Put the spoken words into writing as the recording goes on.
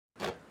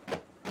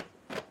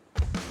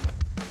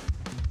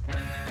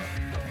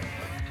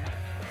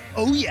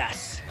Oh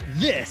yes,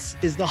 this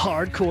is the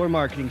Hardcore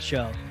Marketing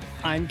Show.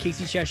 I'm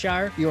Casey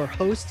Cheshire, your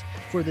host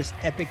for this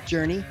epic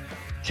journey.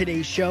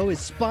 Today's show is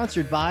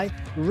sponsored by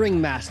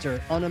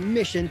Ringmaster, on a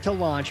mission to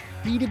launch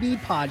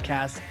B2B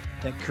podcasts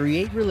that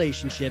create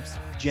relationships,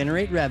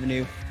 generate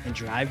revenue, and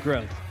drive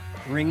growth.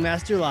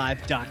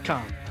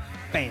 Ringmasterlive.com.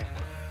 Bam.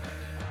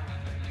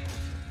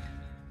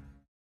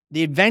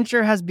 The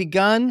adventure has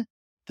begun.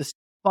 The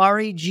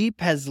Safari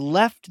Jeep has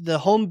left the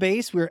home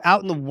base. We're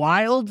out in the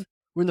wild.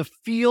 We're in the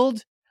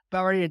field,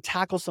 about ready to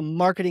tackle some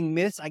marketing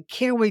myths. I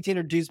can't wait to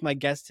introduce my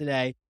guest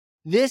today.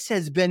 This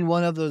has been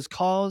one of those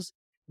calls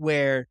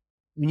where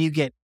when you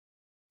get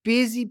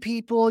busy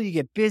people, you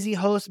get busy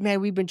hosts, man,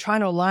 we've been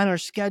trying to align our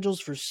schedules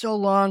for so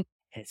long,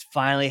 and it's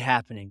finally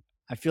happening.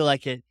 I feel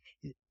like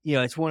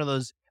it's one of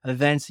those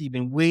events that you've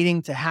been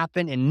waiting to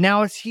happen, and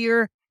now it's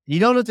here. You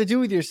don't know what to do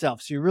with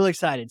yourself, so you're really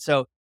excited.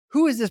 So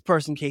who is this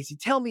person, Casey?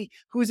 Tell me,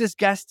 who is this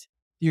guest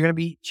you're going to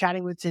be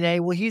chatting with today?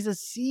 Well, he's a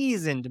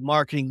seasoned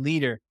marketing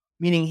leader,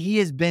 meaning he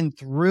has been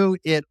through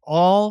it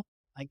all.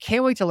 I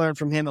can't wait to learn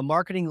from him, a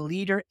marketing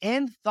leader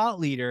and thought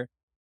leader,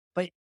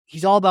 but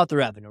he's all about the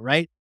revenue,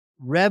 right?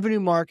 Revenue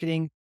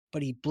marketing,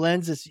 but he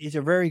blends this. It's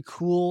a very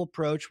cool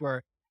approach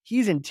where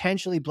he's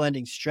intentionally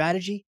blending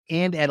strategy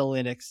and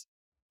analytics.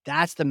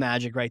 That's the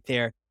magic right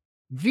there.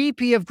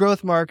 VP of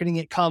Growth Marketing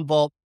at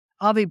Commvault,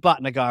 Avi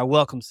Bhatnagar.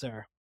 Welcome,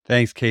 sir.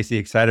 Thanks, Casey.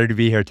 Excited to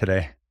be here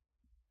today.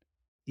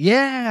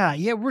 Yeah,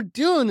 we're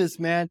doing this,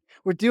 man.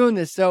 We're doing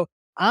this. So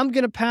I'm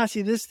going to pass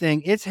you this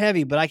thing. It's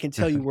heavy, but I can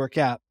tell you work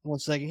out. 1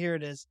 second. Here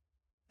it is.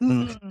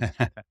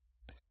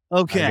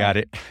 Okay. I got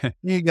it. Here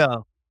you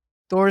go.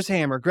 Thor's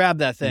hammer. Grab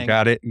that thing.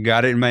 Got it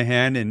in my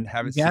hand and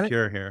have it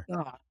secure here.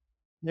 Oh,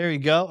 there you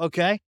go.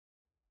 Okay.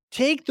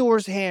 Take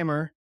Thor's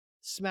hammer,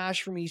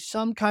 smash for me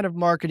some kind of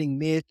marketing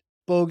myth,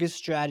 bogus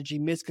strategy,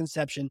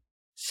 misconception.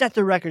 Set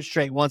the record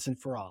straight once and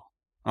for all.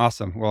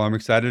 Awesome. Well, I'm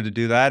excited to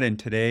do that. And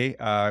today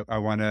I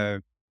want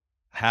to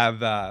have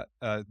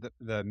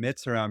the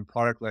myths around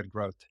product-led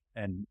growth.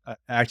 And I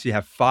actually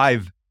have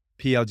 5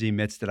 PLG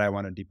myths that I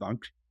want to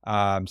debunk,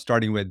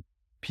 starting with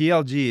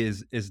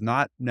PLG is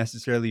not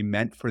necessarily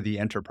meant for the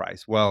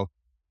enterprise. Well,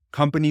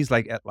 companies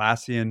like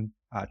Atlassian,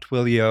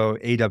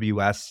 Twilio,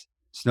 AWS,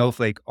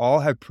 Snowflake all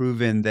have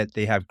proven that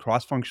they have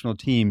cross-functional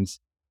teams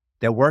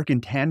that work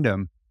in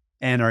tandem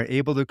and are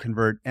able to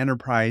convert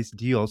enterprise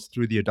deals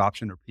through the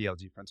adoption of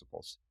PLG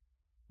principles.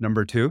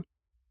 Number 2,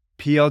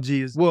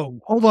 PLG is... Whoa,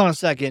 hold on a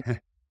second.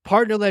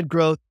 Partner-led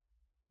growth,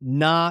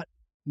 not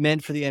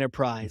meant for the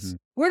enterprise. Mm-hmm.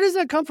 Where does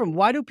that come from?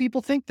 Why do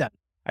people think that?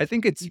 I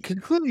think it's...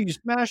 Clearly you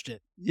smashed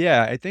it.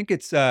 Yeah, I think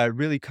it's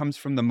really comes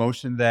from the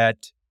motion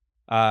that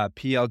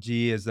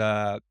PLG is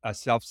a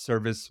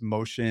self-service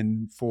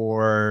motion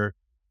for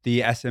the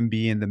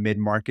SMB and the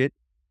mid-market,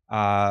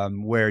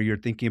 where you're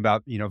thinking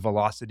about,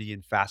 velocity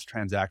and fast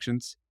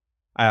transactions.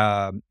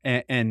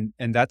 And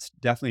that's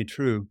definitely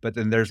true. But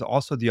then there's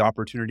also the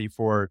opportunity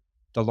for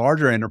the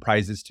larger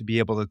enterprises to be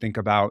able to think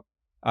about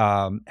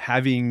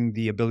having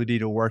the ability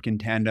to work in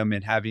tandem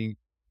and having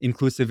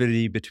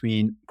inclusivity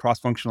between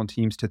cross-functional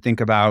teams to think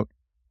about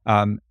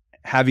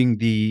having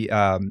the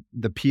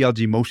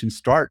PLG motion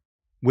start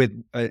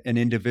with an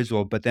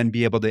individual, but then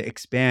be able to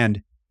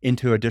expand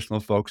into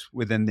additional folks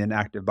within an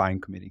active buying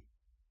committee.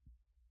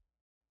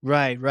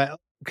 Right.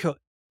 Cool.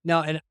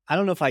 Now, and I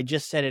don't know if I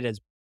just said it as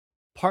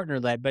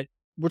partner-led, but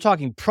we're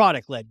talking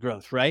product-led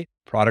growth, right?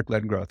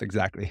 Product-led growth,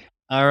 exactly.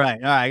 All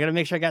right. I got to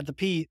make sure I got the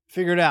P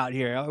figured out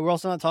here. We're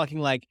also not talking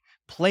like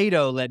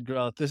Play-Doh-led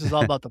growth. This is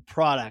all about the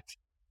product.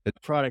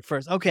 Product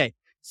first. Okay.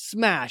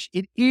 Smash.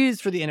 It is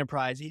for the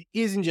enterprise. It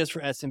isn't just for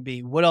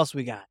SMB. What else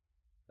we got?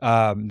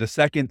 The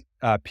second,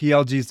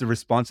 PLG is the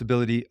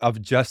responsibility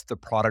of just the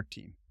product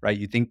team, right?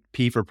 You think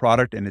P for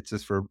product and it's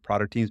just for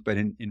product teams, but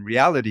in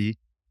reality,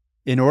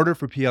 in order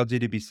for PLG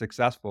to be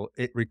successful,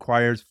 it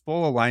requires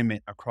full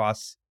alignment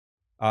across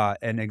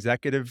an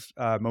executive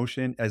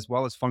motion, as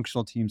well as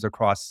functional teams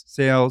across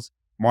sales,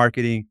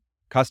 marketing,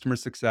 customer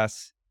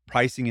success,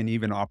 pricing, and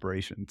even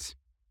operations.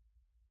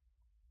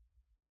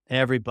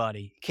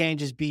 Everybody can't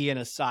just be in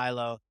a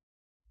silo.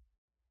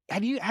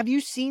 Have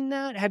you seen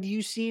that? Have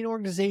you seen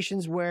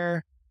organizations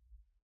where,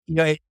 and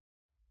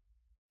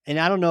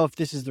I don't know if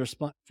this is the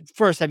response.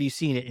 First, have you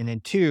seen it? And then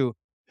 2,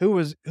 who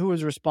was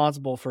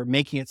responsible for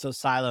making it so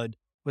siloed?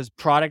 Was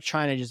product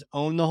trying to just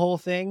own the whole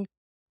thing,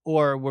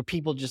 or were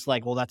people just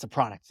like, well, that's a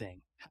product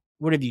thing?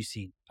 What have you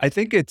seen? I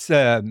think it's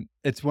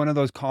one of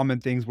those common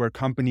things where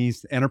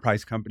companies,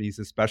 enterprise companies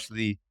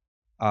especially,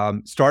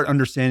 start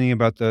understanding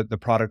about the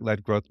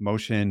product-led growth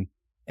motion.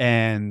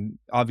 And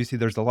obviously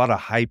there's a lot of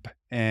hype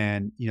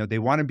and, they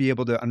want to be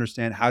able to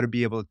understand how to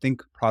be able to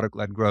think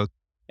product-led growth.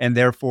 And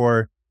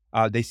therefore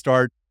they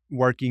start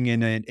working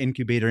in an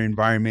incubator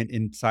environment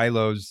in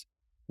silos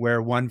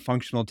where one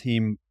functional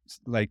team,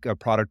 like a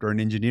product or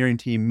an engineering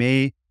team,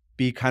 may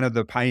be kind of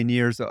the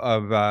pioneers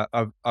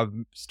of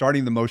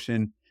starting the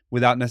motion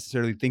without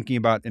necessarily thinking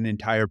about an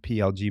entire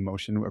PLG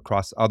motion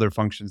across other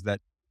functions that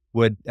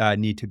would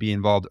need to be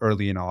involved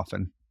early and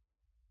often.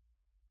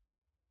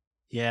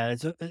 Yeah,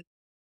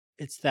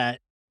 it's that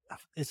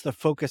it's the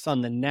focus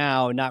on the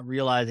now, not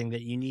realizing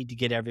that you need to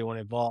get everyone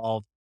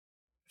involved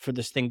for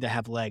this thing to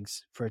have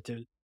legs, for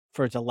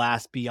it to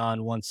last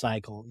beyond one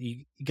cycle.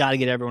 You got to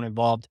get everyone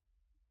involved.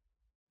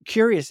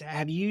 Curious,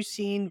 have you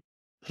seen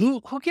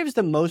who gives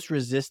the most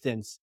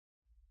resistance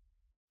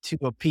to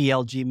a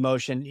PLG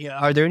motion?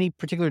 Are there any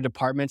particular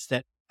departments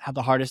that have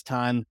the hardest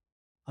time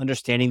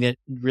understanding that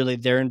really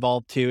they're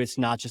involved too? It's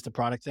not just a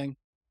product thing.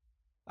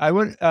 I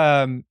would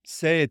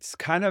say it's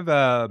kind of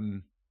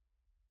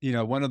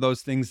one of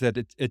those things that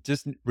it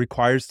just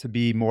requires to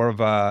be more of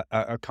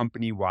a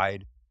company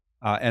wide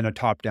and a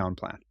top down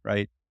plan,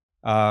 right?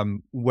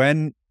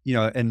 When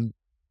and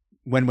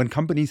when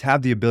companies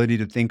have the ability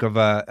to think of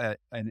a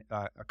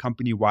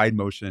company wide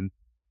motion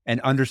and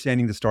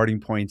understanding the starting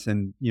points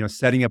and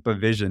setting up a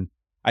vision,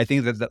 I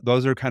think that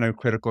those are kind of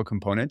critical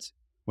components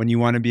when you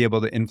want to be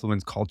able to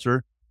influence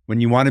culture,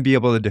 when you want to be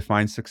able to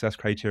define success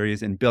criteria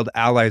and build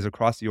allies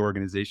across the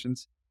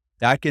organizations.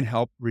 That can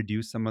help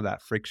reduce some of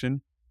that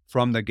friction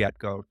from the get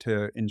go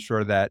to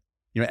ensure that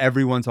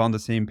everyone's on the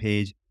same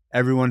page,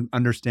 everyone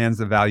understands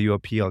the value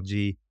of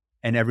PLG,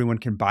 and everyone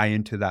can buy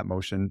into that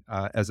motion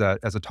as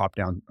a top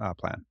down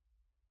plan.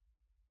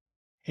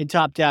 In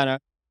top down,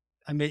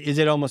 I mean, is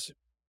it almost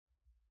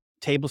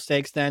table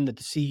stakes then that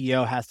the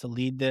CEO has to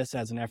lead this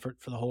as an effort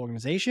for the whole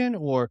organization,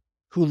 or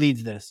who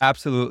leads this?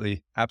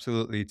 Absolutely,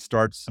 absolutely. It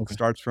Okay.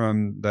 starts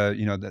from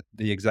the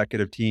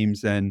executive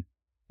teams and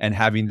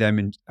having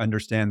them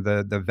understand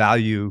the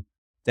value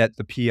that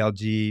the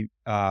PLG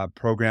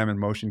program and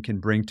motion can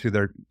bring to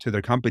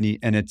their company,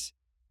 and it's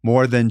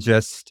more than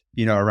just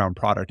around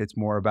product. It's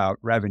more about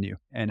revenue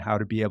and how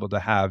to be able to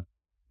have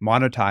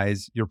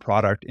monetize your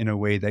product in a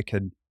way that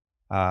could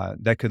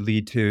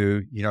lead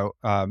to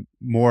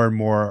more and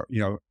more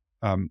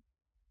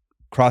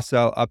cross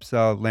sell,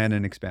 upsell, land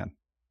and expand.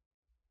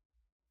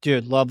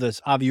 Dude, love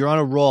this. Avi, you're on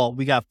a roll.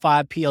 We got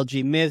 5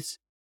 PLG myths,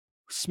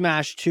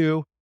 smash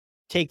 2,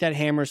 take that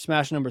hammer,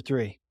 smash number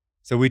 3.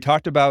 So we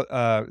talked about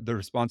the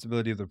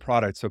responsibility of the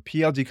product. So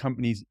PLG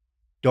companies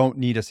don't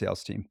need a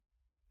sales team.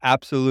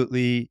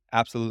 Absolutely,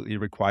 absolutely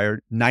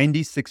required.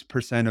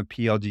 96% of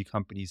PLG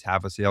companies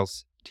have a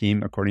sales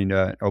team, according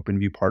to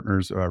OpenView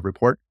Partners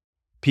report.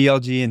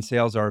 PLG and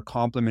sales are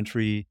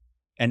complementary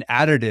and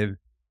additive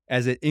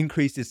as it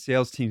increases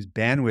sales teams'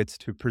 bandwidth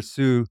to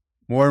pursue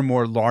more and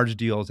more large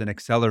deals and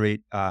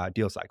accelerate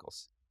deal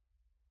cycles.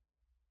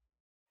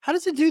 How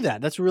does it do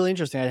that? That's really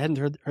interesting. I hadn't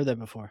heard that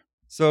before.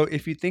 So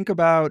if you think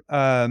about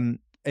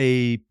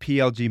a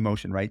PLG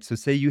motion, right? So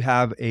say you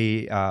have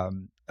a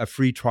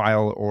free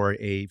trial or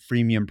a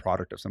freemium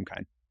product of some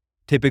kind.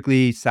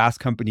 Typically, SaaS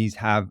companies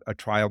have a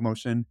trial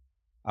motion,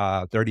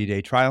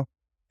 30-day trial,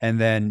 and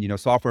then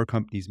software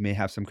companies may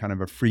have some kind of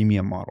a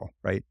freemium model,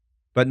 right?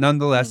 But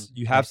nonetheless,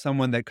 you have Right.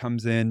 someone that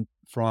comes in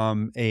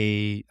from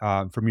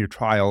your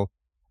trial,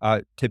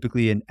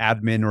 typically an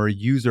admin or a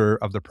user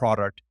of the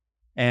product,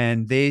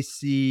 and they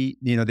see,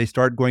 they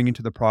start going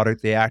into the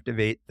product, they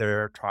activate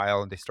their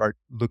trial, and they start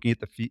looking at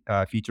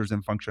the features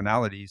and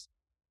functionalities.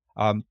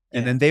 And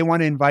Yeah. then they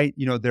want to invite,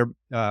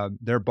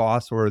 their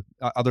boss or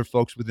other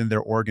folks within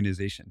their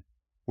organization,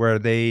 where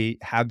they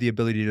have the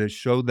ability to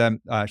show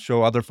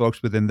other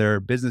folks within their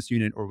business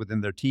unit or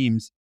within their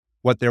teams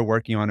what they're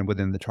working on and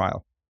within the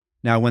trial.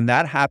 Now, when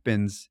that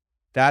happens,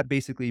 that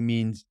basically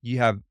means you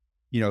have,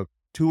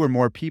 two or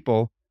more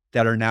people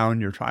that are now in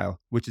your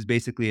trial, which is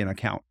basically an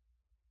account.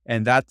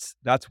 And that's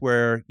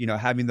where,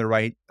 having the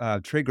right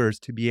triggers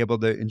to be able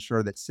to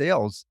ensure that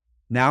sales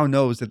now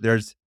knows that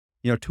there's,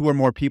 two or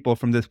more people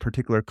from this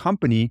particular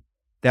company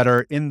that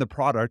are in the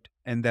product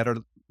and that are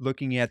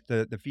looking at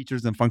the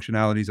features and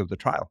functionalities of the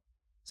trial.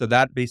 So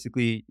that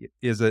basically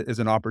is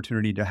an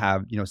opportunity to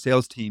have,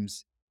 sales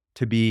teams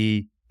to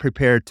be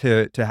prepared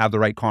to have the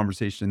right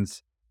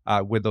conversations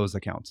with those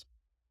accounts.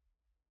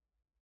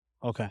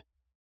 Okay.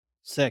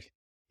 Sick.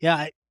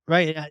 Yeah.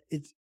 Right.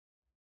 It's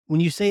when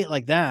you say it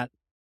like that,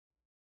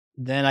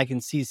 then I can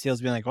see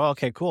sales being like, "Oh,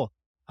 okay, cool.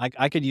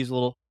 I could use a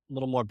little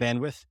more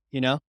bandwidth, you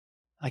know?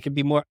 I could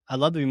be more I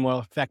love to be more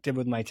effective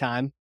with my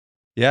time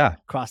Yeah.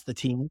 across the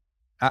team."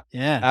 A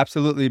Yeah.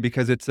 Absolutely,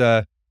 because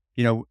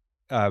you know,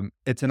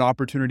 it's an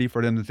opportunity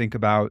for them to think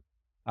about,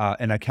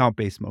 an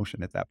account-based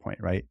motion at that point,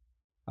 right?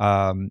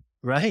 Um,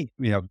 Right.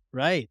 you know,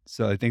 Right.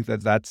 so I think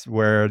that that's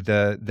where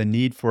the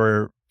need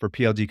for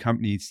PLG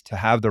companies to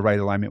have the right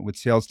alignment with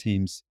sales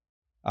teams,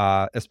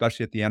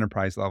 especially at the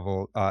enterprise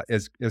level,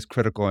 is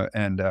critical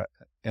and a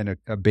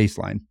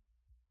baseline.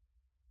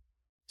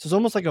 So it's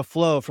almost like a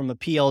flow from a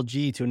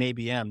PLG to an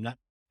ABM.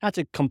 Not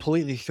to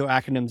completely throw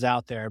acronyms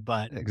out there,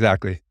 but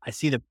Exactly. I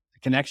see the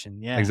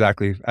connection. Yeah.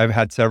 Exactly. I've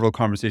had several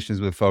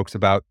conversations with folks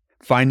about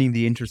finding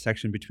the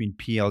intersection between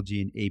PLG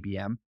and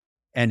ABM.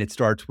 And it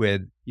starts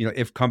with,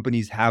 if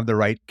companies have the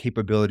right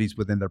capabilities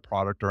within their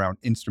product around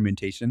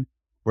instrumentation,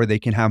 where they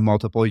can have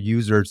multiple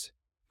users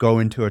go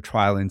into a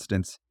trial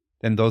instance,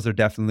 then those are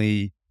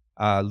definitely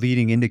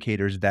leading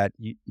indicators that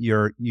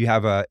you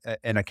have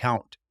an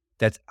account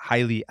that's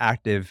highly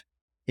active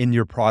in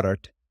your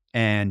product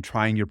and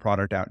trying your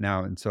product out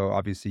now. And so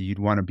obviously you'd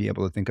want to be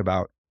able to think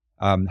about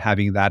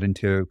having that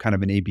into kind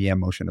of an ABM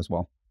motion as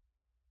well.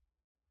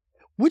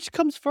 Which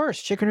comes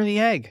first, chicken or the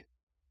egg?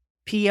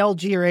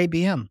 PLG or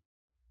ABM?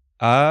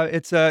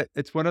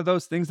 It's one of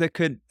those things that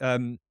could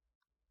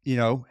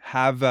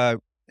have a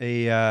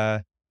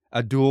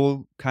a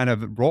dual kind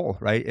of role,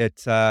 right?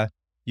 It's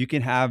you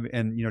can have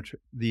and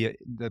the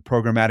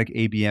programmatic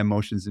ABM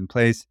motions in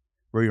place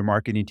where your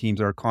marketing teams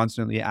are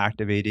constantly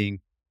activating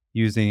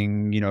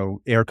using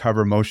air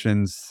cover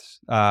motions,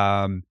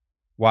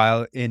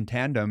 while in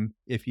tandem,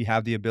 if you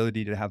have the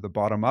ability to have the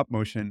bottom up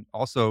motion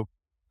also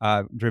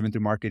driven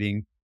through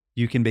marketing,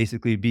 you can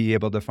basically be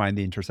able to find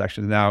the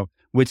intersections. Now,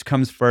 which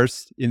comes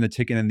first in the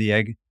chicken and the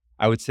egg?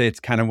 I would say it's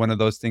kind of one of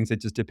those things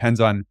that just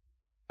depends on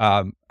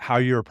how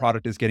your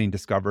product is getting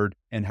discovered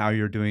and how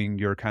you're doing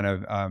your kind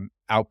of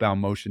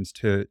outbound motions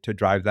to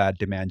drive that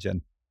demand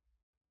gen.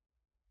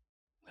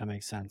 That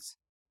makes sense.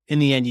 In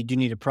the end, you do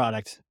need a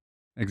product.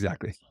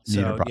 Exactly. You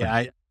need a So product.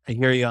 yeah, I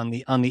hear you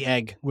on the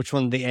egg. Which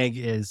one the egg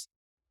is?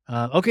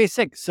 Okay,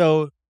 sick.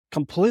 So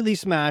completely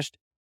smashed.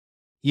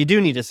 You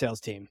do need a sales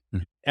team.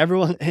 Mm.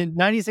 Everyone,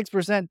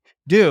 96%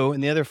 do,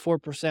 and the other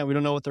 4%, we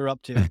don't know what they're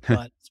up to,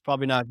 but it's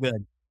probably not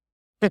good.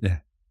 Yeah,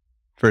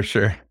 for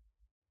sure.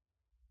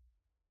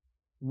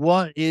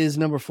 What is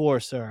number 4,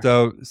 sir?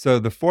 So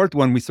the fourth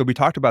one, we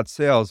talked about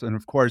sales, and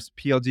of course,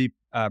 PLG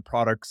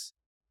products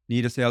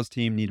need a sales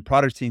team, need a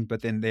product team,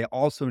 but then they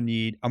also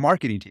need a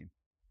marketing team,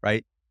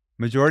 right?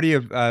 Majority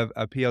of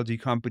PLG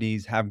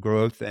companies have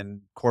growth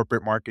and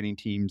corporate marketing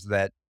teams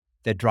that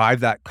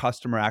drive that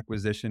customer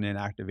acquisition and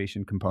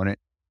activation component.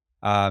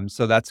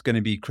 So that's going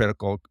to be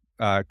critical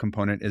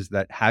component is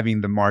that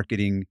having the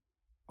marketing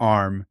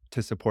arm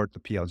to support the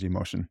PLG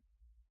motion.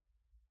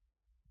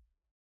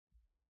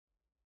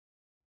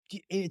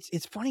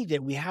 It's funny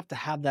that we have to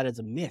have that as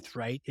a myth,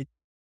 right?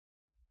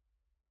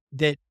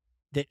 That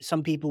that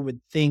some people would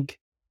think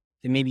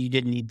that maybe you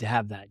didn't need to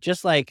have that.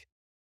 Just like,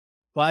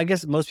 well, I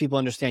guess most people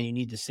understand you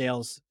need the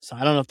sales. So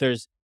I don't know if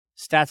there's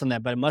stats on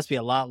that, but it must be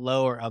a lot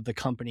lower of the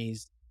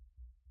companies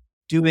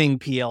doing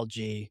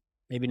PLG,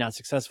 maybe not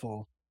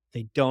successful.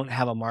 They don't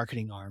have a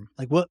marketing arm.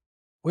 Like what?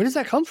 Where does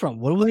that come from?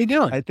 What were they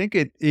doing? I think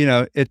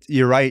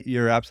you're right.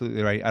 You're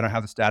absolutely right. I don't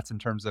have the stats in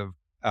terms of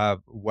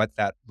what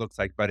that looks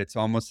like, but it's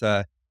almost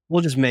a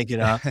We'll just make it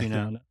up.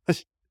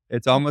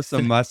 it's almost a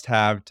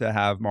must-have to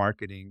have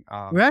marketing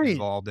Right.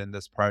 involved in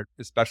this part,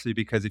 especially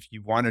because if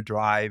you want to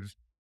drive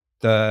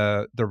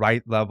the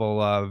right level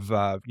of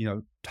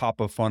top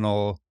of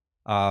funnel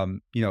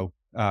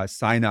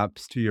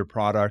signups to your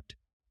product,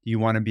 you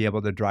want to be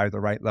able to drive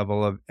the right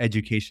level of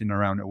education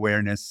around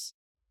awareness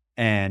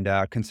and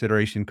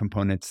consideration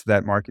components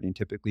that marketing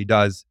typically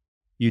does.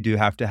 You do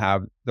have to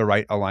have the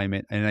right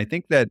alignment, and I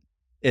think that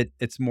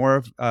it's more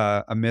of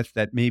a myth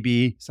that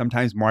maybe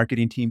sometimes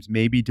marketing teams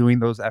may be doing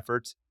those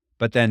efforts,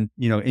 but then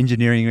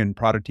engineering and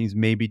product teams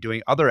may be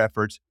doing other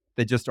efforts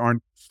that just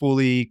aren't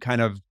fully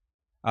kind of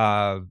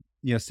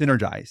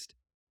synergized,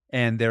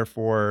 and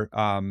therefore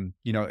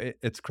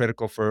it's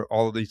critical for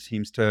all of these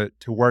teams to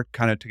work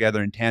kind of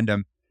together in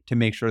tandem to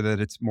make sure that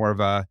it's more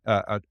of a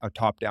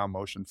top down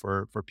motion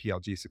for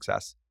PLG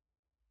success.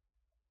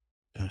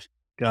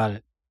 Got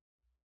it.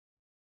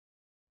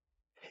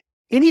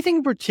 Anything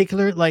in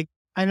particular? Like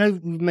I know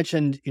you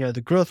mentioned,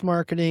 the growth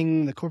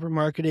marketing, the corporate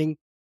marketing.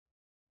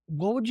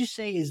 What would you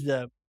say is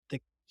the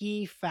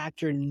key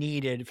factor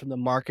needed from the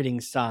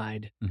marketing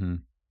side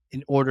Mhm.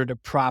 in order to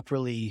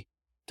properly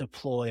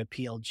deploy a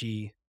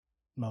PLG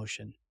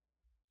motion?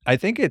 I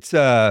think it's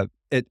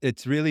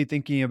really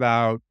thinking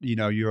about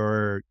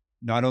you're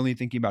not only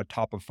thinking about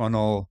top of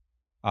funnel,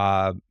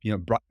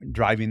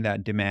 driving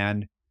that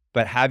demand,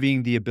 but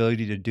having the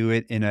ability to do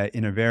it in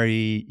a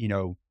very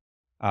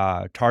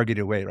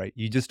targeted way, right?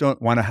 You just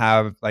don't want to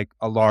have like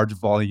a large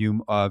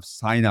volume of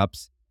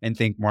signups and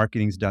think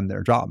marketing's done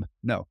their job.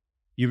 No,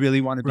 you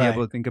really want to be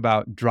able Right. to think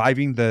about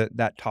driving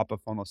that top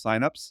of funnel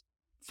signups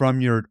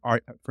from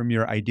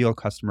your ideal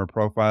customer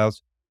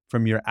profiles,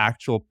 from your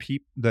actual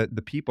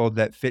the people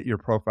that fit your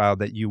profile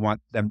that you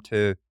want them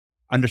to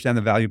understand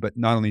the value, but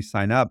not only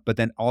sign up, but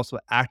then also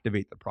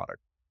activate the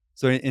product.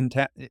 So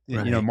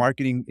Right.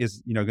 marketing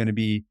is going to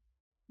be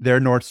their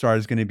North Star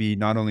is going to be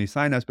not only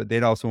signups, but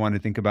they'd also want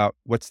to think about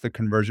what's the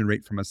conversion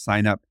rate from a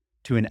sign up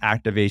to an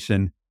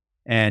activation.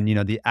 And,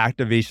 the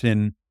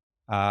activation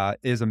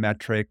is a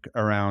metric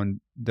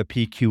around the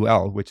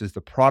PQL, which is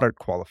the product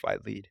qualified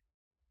lead,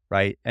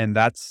 right? And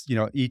that's,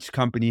 each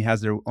company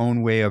has their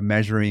own way of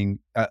measuring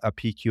a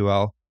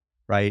PQL,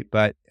 right?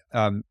 But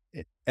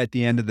at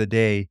the end of the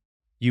day,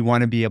 you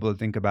want to be able to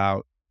think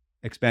about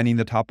expanding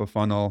the top of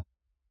funnel,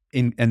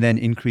 and then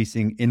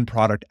increasing in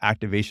product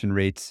activation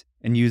rates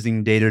and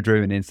using data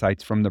driven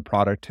insights from the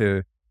product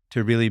to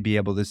really be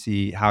able to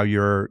see how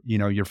your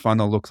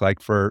funnel looks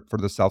like for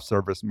the self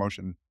service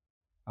motion,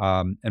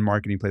 and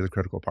marketing plays a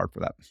critical part for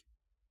that.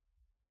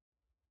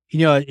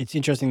 It's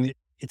interesting that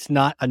it's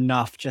not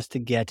enough just to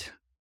get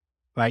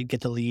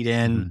the lead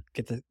in, Hmm.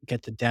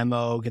 get the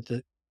demo, get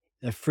the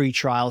free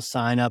trial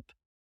sign up.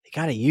 They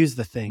got to use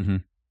the thing Hmm.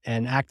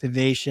 and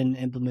activation,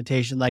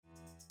 implementation. Like,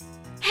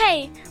 Hey,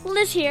 Hey,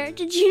 Liz here.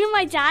 Did you know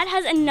my dad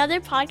has another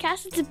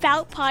podcast that's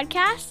about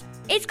podcasts?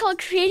 It's called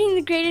Creating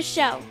the Greatest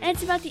Show, and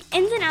it's about the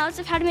ins and outs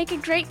of how to make a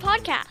great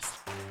podcast.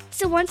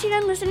 So once you're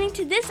done listening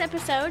to this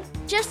episode,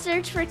 just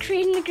search for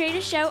Creating the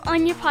Greatest Show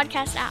on your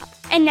podcast app.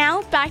 And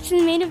now, back to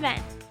the main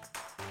event.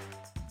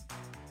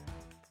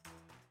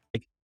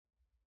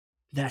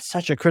 That's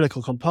such a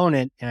critical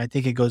component, and I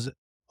think it goes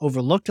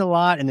overlooked a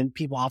lot, and then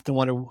people often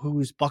wonder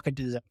whose bucket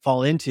does that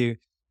fall into.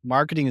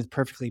 Marketing is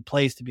perfectly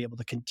placed to be able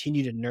to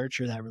continue to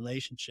nurture that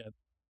relationship.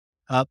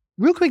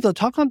 Real quick though,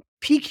 talk on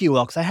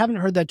PQL, because I haven't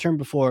heard that term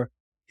before.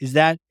 Is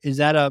that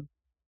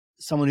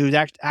someone who's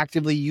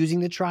actively using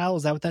the trial?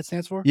 Is that what that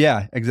stands for?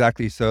 Yeah,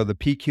 exactly. So the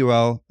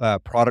PQL,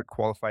 product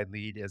qualified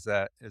lead, is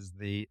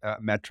the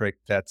metric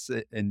that's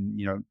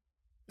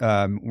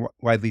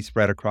widely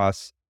spread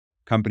across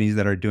companies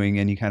that are doing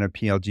any kind of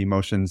PLG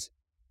motions.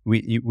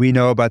 We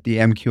know about the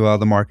MQL,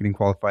 the marketing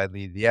qualified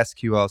lead, the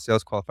SQL,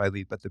 sales qualified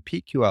lead, but the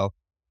PQL,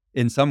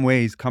 in some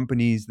ways,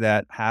 companies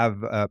that have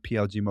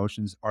PLG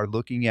motions are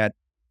looking at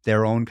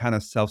their own kind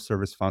of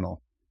self-service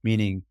funnel,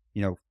 meaning,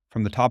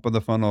 from the top of the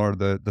funnel or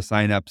the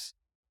signups,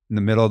 in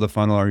the middle of the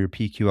funnel are your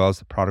PQLs,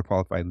 the product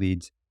qualified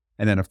leads,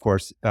 and then of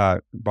course,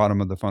 bottom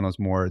of the funnel is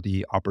more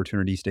the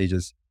opportunity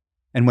stages.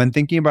 And when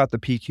thinking about the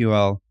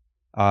PQL,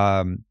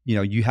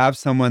 you have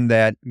someone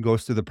that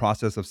goes through the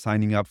process of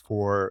signing up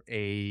for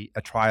a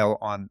trial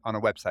on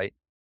a website,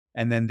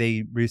 and then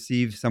they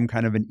receive some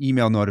kind of an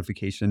email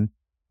notification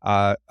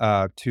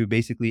to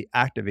basically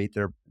activate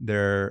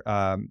their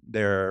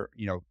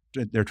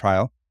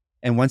trial.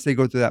 And once they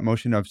go through that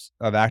motion of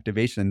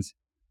activations,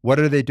 what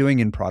are they doing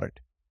in product?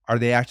 Are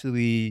they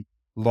actually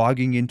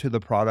logging into the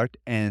product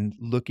and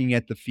looking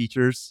at the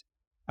features,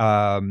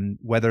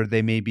 whether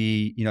they may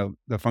be,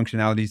 the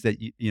functionalities that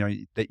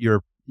that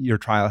your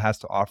trial has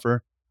to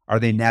offer? Are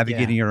they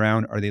navigating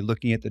around? Are they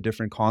looking at the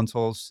different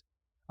consoles?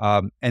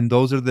 And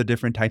those are the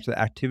different types of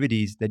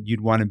activities that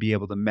you'd want to be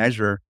able to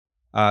measure.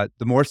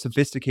 The more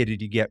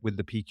sophisticated you get with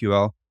the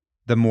PQL,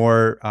 the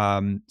more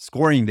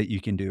scoring that you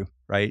can do,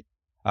 right?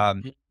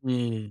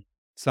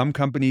 Some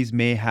companies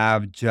may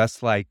have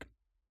just like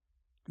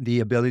the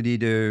ability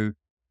to,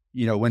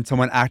 when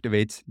someone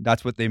activates,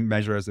 that's what they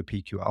measure as a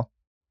PQL.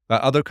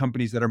 But other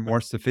companies that are more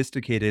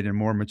sophisticated and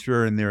more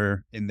mature in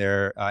their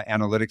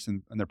analytics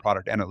and their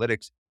product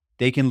analytics,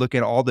 they can look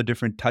at all the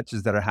different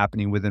touches that are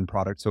happening within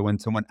product. So when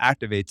someone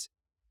activates,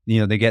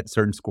 they get a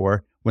certain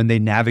score. When they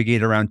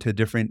navigate around to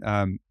different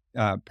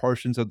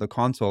portions of the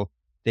console,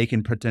 they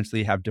can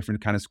potentially have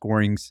different kind of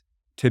scorings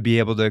to be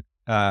able to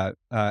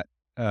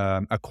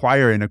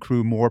acquire and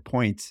accrue more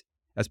points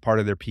as part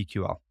of their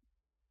PQL.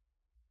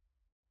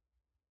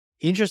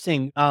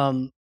 Interesting.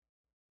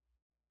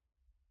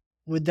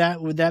 Would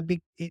that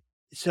be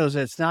so?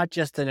 It's not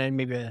just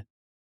maybe a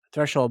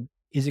threshold.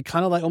 Is it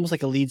kind of like almost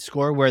like a lead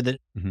score where that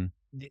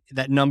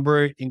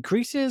number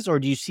increases, or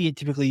do you see it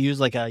typically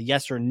use like a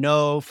yes or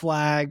no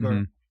flag,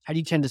 or how do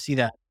you tend to see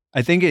that?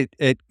 I think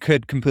it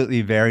could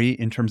completely vary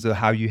in terms of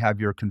how you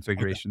have your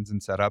configurations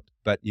and setup,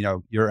 but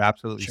you're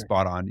absolutely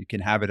spot on. You can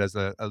have it as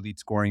a lead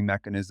scoring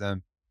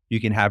mechanism.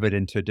 You can have it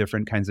into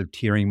different kinds of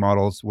tiering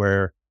models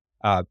where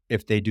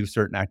if they do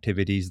certain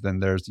activities, then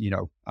there's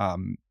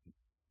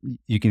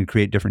you can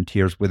create different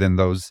tiers within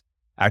those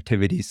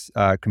activities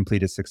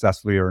completed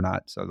successfully or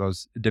not. So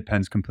it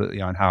depends completely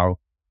on how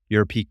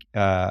your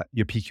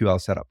PQL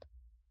setup.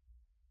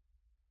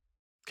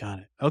 Got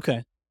it.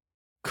 Okay.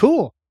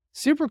 Cool.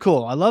 Super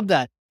cool. I love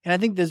that. And I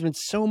think there's been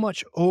so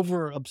much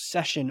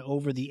obsession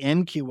over the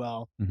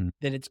MQL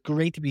that it's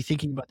great to be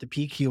thinking about the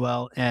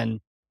PQL and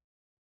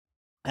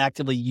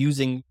actively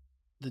using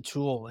the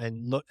tool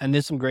and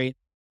there's some great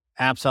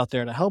apps out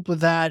there to help with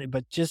that,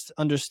 but just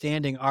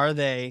understanding, are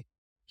they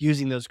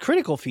using those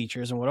critical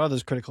features, and what are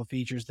those critical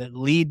features that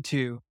lead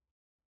to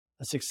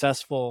a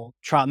successful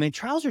trial? I mean,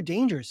 trials are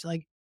dangerous.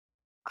 Like,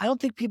 I don't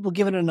think people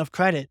give it enough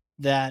credit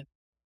that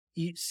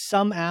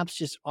some apps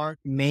just aren't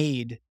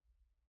made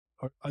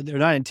or they're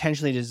not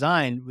intentionally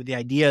designed with the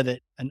idea that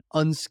an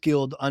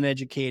unskilled,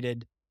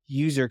 uneducated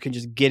user can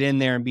just get in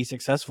there and be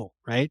successful,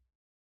 right?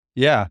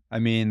 Yeah, I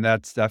mean,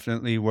 that's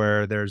definitely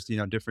where there's,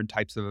 different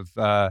types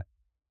of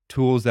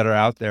tools that are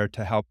out there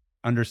to help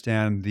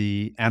understand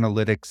the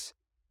analytics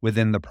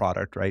within the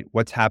product, right?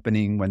 What's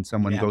happening when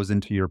someone goes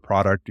into your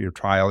product, your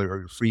trial, or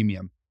your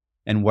freemium,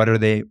 and what are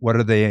they,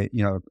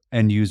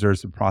 end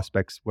users and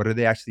prospects, what are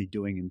they actually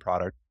doing in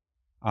product?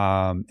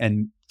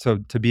 And so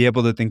to be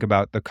able to think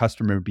about the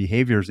customer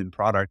behaviors in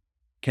product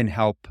can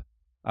help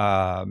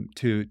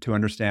to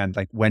understand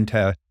like when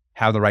to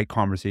have the right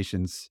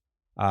conversations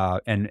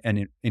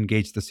and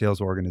engage the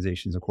sales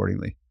organizations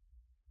accordingly.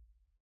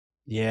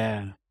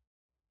 Yeah.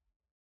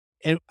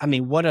 And I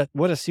mean, what a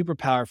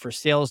superpower for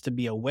sales to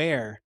be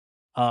aware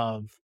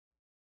of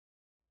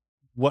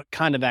what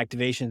kind of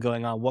activation is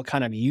going on, what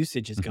kind of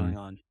usage is going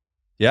on.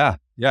 Yeah,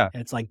 yeah.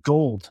 And it's like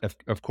gold.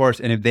 Of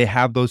course. And if they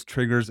have those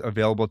triggers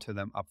available to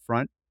them up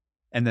front,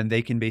 and then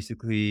they can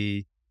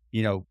basically,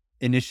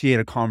 initiate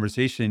a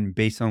conversation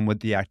based on what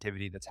the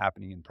activity that's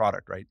happening in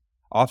product, right?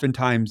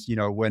 oftentimes,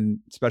 when,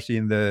 especially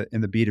in the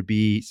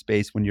B2B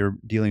space, when you're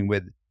dealing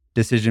with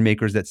decision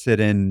makers that sit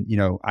in,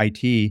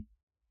 IT,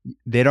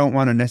 they don't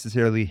want to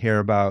necessarily hear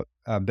about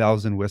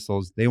bells and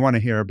whistles. They want to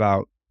hear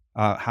about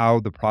how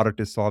the product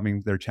is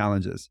solving their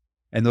challenges.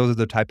 And those are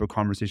the type of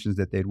conversations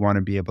that they'd want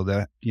to be able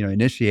to,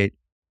 initiate,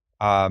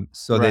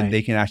 so then Right.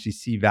 they can actually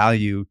see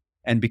value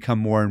and become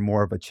more and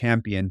more of a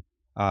champion,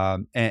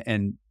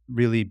 and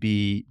really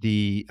be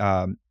the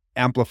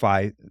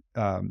amplify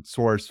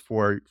source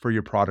for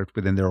your product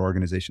within their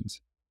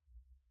organizations.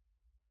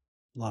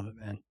 Love it,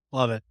 man.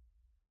 Love it.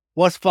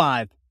 What's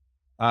 5?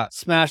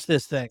 Smash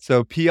this thing.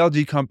 So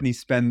PLG companies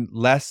spend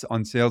less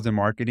on sales and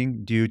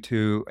marketing due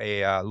to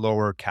a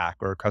lower CAC,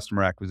 or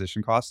customer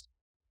acquisition cost.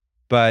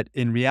 But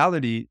in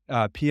reality,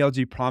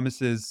 PLG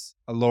promises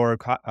a lower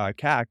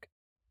CAC,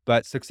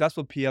 but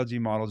successful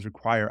PLG models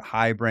require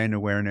high brand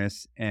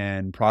awareness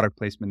and product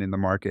placement in the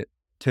market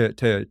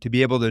to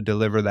be able to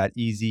deliver that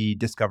easy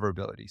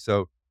discoverability.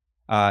 So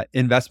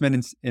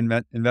investment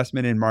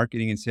in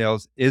marketing and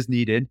sales is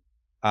needed,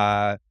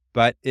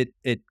 but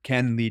it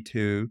can lead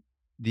to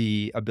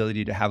the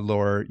ability to have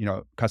lower,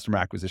 customer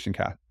acquisition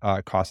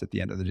costs at the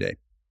end of the day.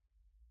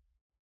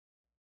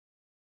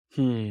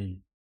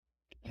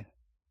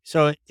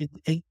 So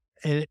let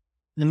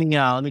me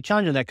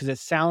challenge you on that, because it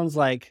sounds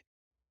like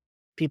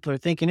people are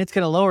thinking it's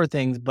going to lower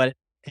things, but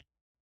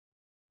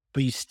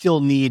you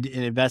still need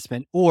an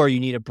investment, or you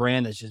need a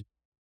brand that's just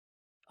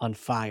on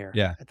fire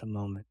Yeah. at the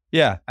moment.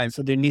 Yeah.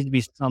 So there needs to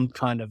be some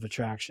kind of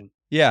attraction.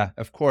 Yeah,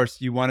 of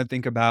course. You want to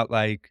think about,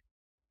 like,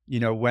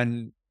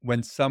 when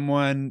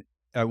someone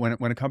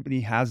when a company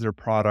has their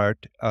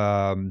product,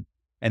 and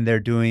they're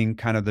doing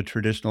kind of the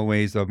traditional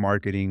ways of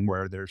marketing,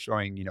 where they're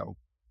showing,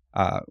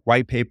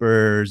 white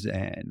papers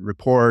and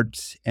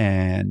reports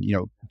and,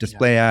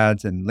 display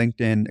ads and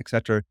LinkedIn, et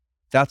cetera.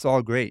 That's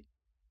all great,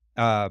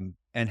 and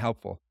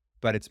helpful,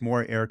 but it's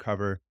more air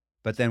cover.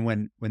 But then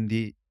when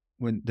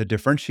the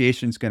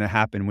differentiation is going to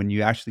happen, when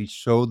you actually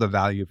show the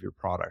value of your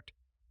product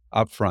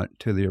upfront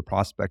to your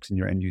prospects and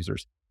your end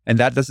users. And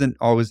that doesn't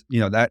always,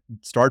 that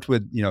starts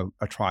with,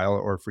 a trial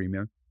or a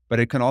freemium, but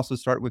it can also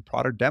start with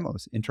product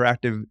demos,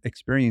 interactive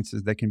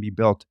experiences that can be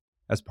built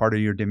as part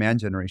of your demand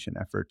generation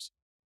efforts.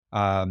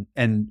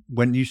 And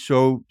when you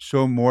show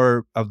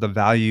more of the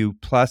value,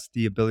 plus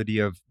the ability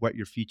of what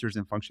your features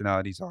and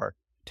functionalities are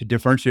to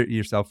differentiate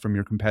yourself from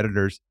your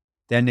competitors,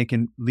 then it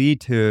can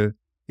lead to,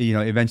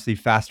 eventually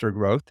faster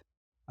growth.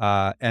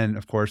 And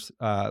of course,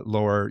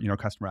 lower,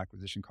 customer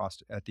acquisition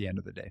cost at the end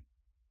of the day.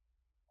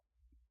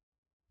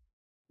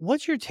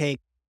 What's your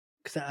take?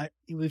 Because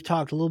we've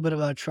talked a little bit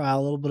about trial,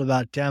 a little bit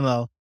about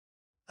demo.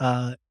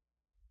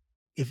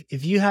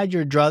 If you had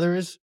your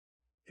druthers,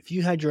 if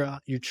you had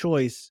your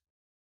choice,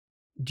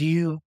 do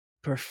you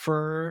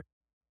prefer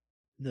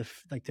the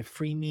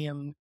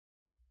freemium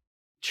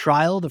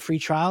trial, the free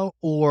trial,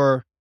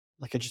 or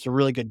just a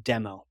really good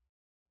demo?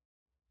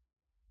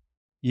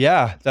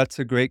 Yeah, that's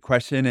a great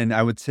question. And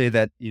I would say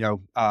that,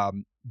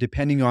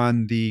 depending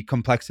on the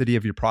complexity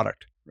of your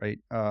product, right?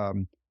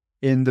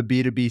 In the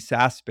B2B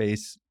SaaS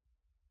space,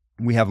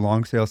 we have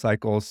long sales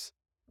cycles,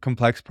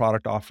 complex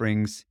product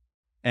offerings,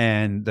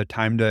 and the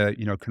time to,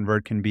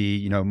 convert can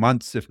be,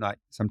 months, if not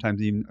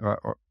sometimes even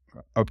or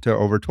up to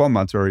over 12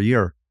 months or a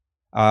year.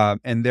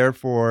 And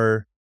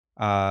therefore,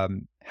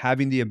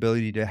 having the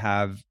ability to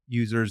have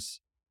users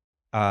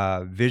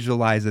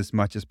visualize as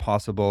much as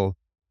possible,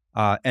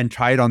 and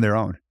try it on their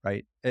own,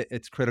 right?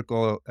 It's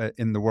critical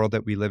in the world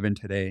that we live in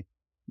today.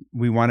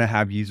 We want to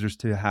have users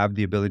to have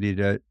the ability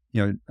to,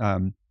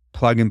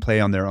 plug and play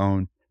on their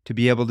own, to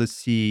be able to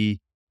see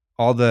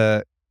all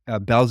the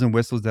bells and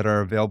whistles that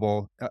are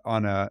available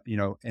on a,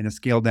 in a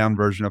scaled down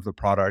version of the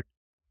product.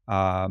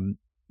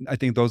 I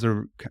think those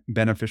are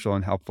beneficial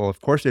and helpful. Of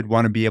course, they'd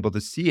want to be able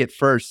to see it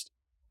first,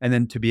 and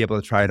then to be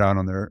able to try it out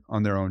on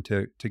their own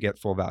to get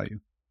full value.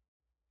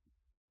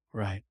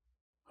 Right.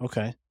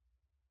 Okay.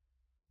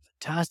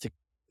 Fantastic.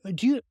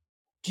 Do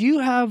you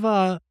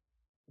have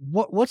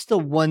what's the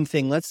one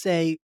thing? Let's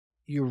say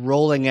you're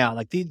rolling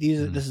out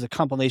this is a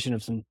compilation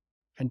of some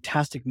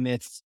fantastic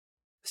myths.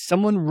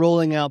 Someone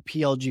rolling out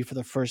PLG for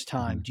the first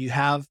time. Do you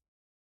have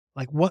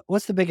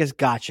what's the biggest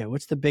gotcha?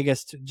 What's the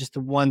biggest, just the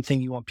one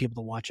thing you want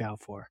people to watch out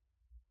for?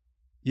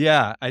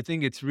 Yeah, I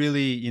think it's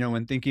really,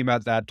 when thinking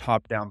about that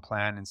top-down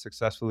plan and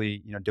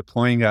successfully,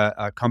 deploying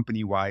a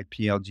company-wide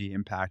PLG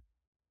impact,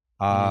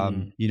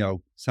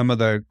 some of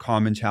the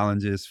common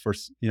challenges for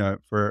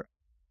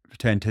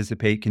to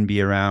anticipate can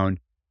be around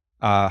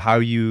how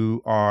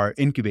you are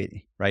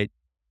incubating, right?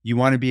 You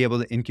want to be able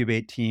to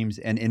incubate teams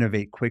and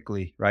innovate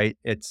quickly, right?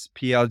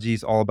 PLG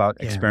is all about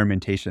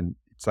experimentation.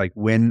 It's like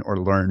win or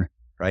learn,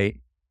 right?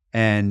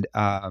 And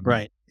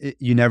Right.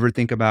 you never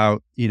think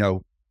about,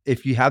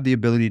 if you have the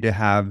ability to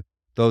have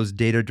those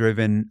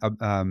data-driven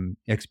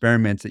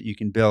experiments that you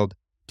can build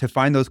to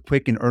find those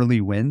quick and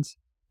early wins.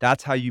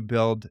 That's how you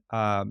build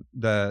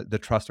the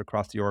trust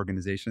across the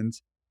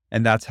organizations,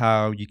 and that's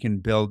how you can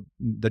build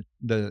the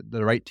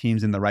right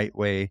teams in the right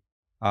way,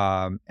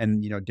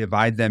 and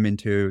divide them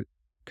into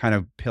kind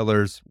of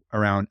pillars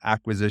around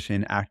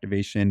acquisition,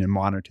 activation, and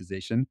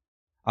monetization.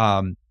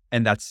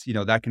 And that's,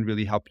 that can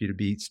really help you to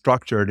be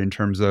structured in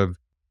terms of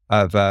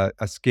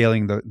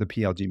scaling the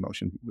PLG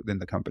motion within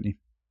the company.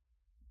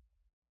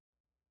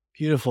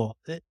 Beautiful.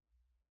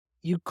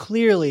 You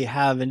clearly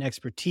have an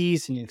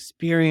expertise and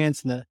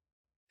experience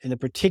in the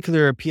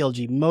particular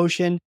PLG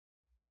motion.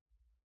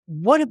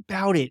 What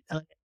about it?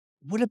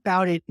 What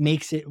about it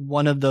makes it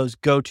one of those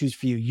go-tos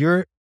for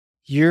you?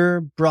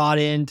 You're brought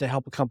in to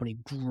help a company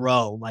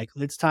grow. Like,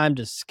 it's time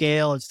to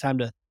scale. It's time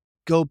to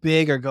go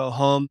big or go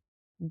home.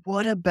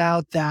 What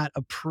about that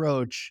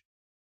approach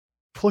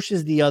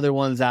pushes the other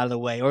ones out of the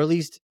way, or at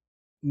least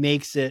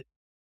makes it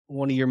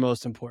one of your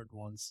most important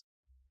ones?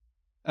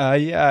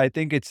 Yeah, I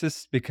think it's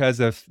just because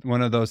of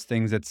one of those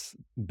things that's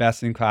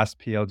best in class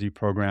PLG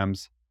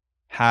programs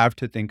have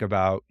to think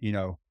about,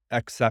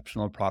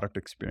 exceptional product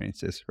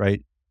experiences,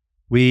 right?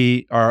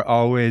 We are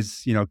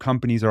always,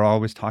 companies are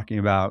always talking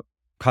about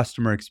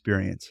customer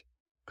experience.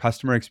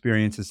 Customer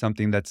experience is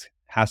something that's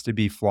has to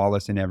be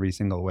flawless in every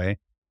single way.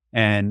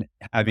 And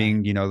Right.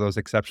 having, those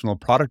exceptional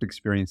product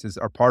experiences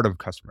are part of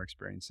customer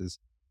experiences,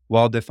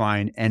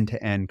 well-defined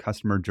end-to-end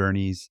customer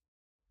journeys,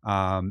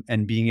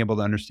 and being able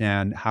to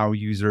understand how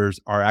users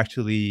are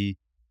actually,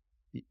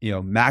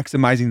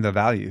 maximizing the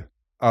value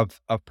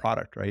of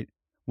product, right?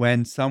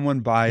 When someone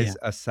Yeah. buys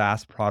a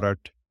SaaS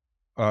product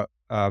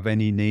of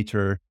any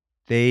nature,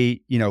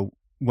 they,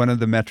 one of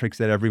the metrics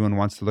that everyone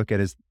wants to look at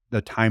is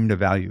the time to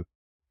value.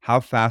 How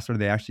fast are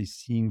they actually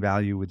seeing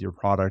value with your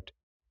product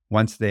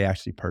once they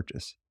actually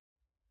purchase?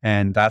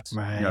 And that's,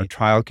 Right.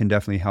 trial can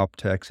definitely help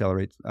to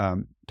accelerate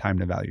time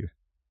to value.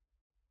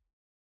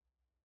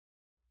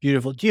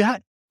 Beautiful. Do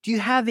you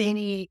have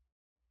any,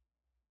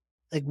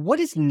 like, what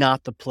is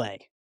not the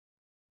play?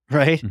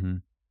 Right?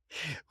 Mhm.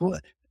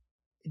 What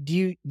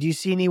do you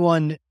see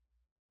anyone,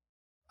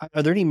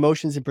 are there any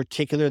motions in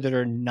particular that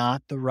are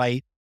not the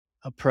right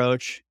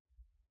approach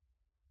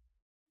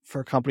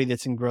for a company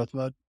that's in growth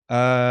mode?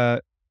 Uh,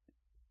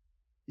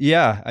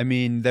 Yeah, I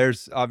mean,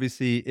 there's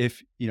obviously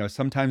if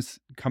sometimes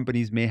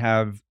companies may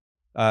have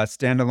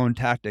standalone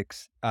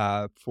tactics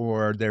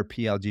for their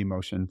PLG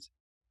motions.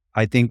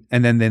 I think,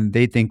 and then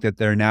they think that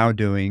they're now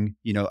doing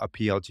a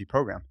PLG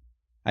program.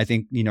 I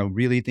think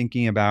really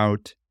thinking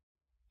about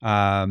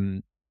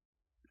um,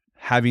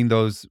 having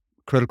those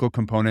critical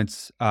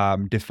components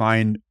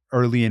defined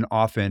early and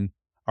often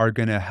are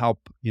going to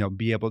help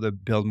be able to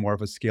build more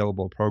of a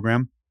scalable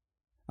program.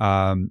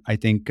 I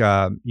think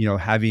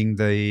having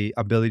the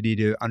ability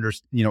to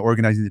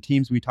organizing the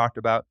teams we talked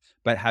about,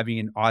 but having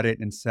an audit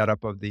and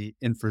setup of the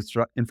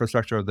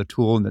infrastructure of the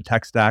tool and the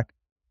tech stack,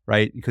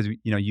 right? Because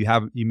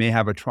you may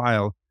have a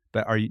trial,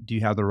 but do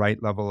you have the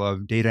right level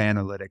of data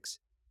analytics?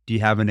 Do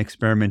you have an Yeah.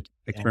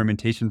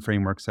 experimentation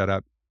framework set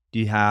up? Do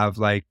you have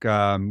like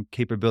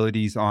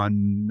capabilities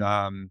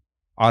on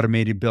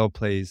automated bill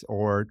plays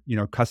or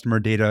customer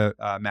data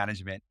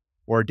management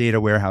or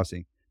data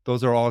warehousing?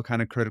 Those are all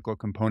kind of critical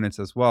components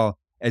as well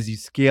as you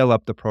scale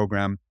up the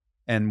program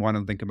and want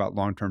to think about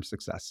long-term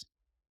success.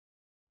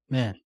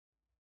 Man,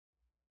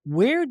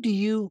 where do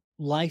you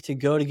like to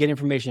go to get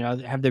information?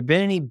 Have there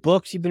been any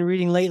books you've been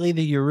reading lately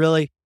that you're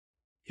really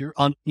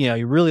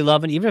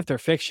loving, even if they're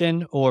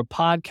fiction, or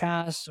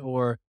podcasts,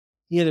 or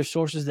any other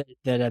sources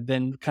that have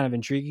been kind of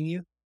intriguing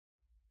you?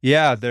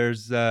 Yeah,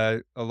 there's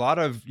a lot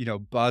of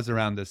buzz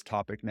around this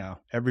topic now.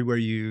 Everywhere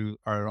you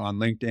are on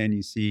LinkedIn,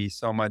 you see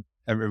so much.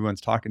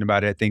 Everyone's talking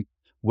about it. I think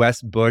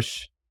Wes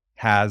Bush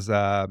has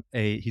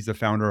he's a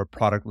founder of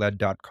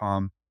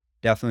productled.com.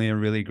 Definitely a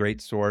really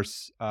great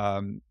source.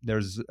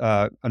 There's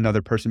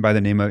another person by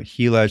the name of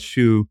Hila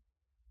Shu.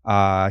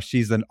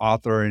 She's an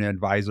author and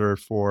advisor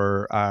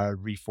for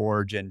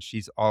Reforge, and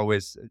she's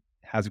always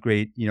has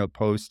great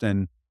posts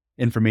and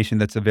information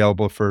that's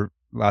available for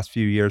last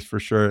few years for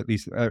sure. At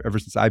least ever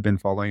since I've been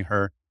following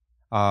her.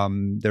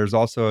 There's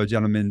also a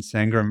gentleman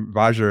Sangram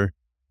Vajar,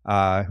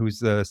 who's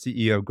the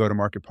CEO of Go to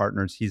Market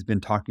Partners. He's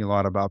been talking a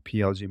lot about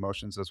PLG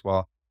motions as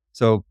well.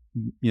 So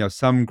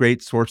some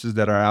great sources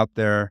that are out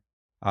there.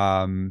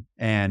 And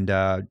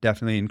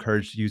definitely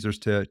encourage users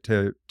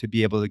to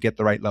be able to get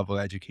the right level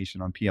of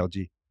education on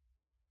PLG.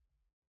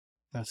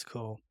 That's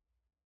cool.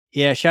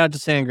 Yeah, shout out to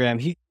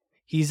Sangram.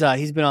 He's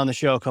been on the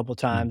show a couple Mm.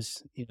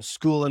 times,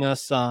 schooling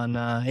us on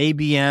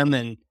ABM,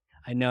 and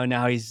I know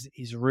now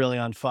he's really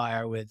on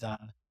fire with the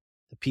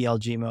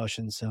PLG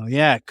motion. So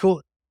yeah,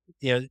 cool.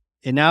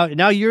 And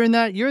now you're in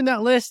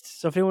that list.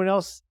 So if anyone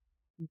else,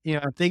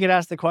 if they get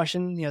asked the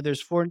question,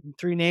 there's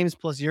three names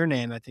plus your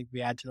name. I think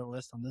we add to the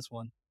list on this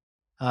one.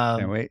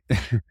 Can't Um, wait.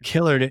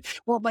 Killer it.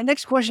 Well, my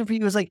next question for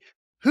you is like,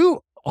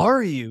 who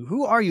are you?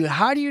 Who are you?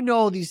 How do you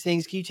know these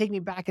things? Can you take me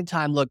back in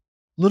time? Look,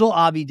 little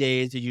Obby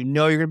days. Did you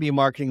know you're going to be a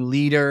marketing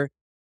leader,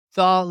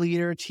 thought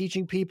leader,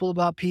 teaching people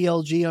about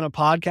PLG on a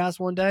podcast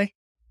one day?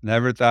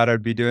 Never thought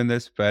I'd be doing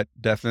this, but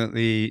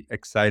definitely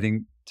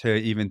exciting to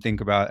even think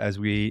about as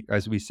we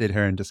sit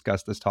here and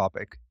discuss this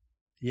topic.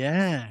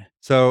 Yeah.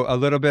 So a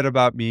little bit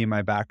about me,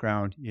 my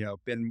background,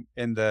 been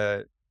in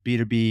the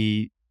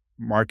B2B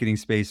marketing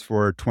space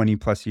for 20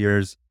 plus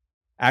years.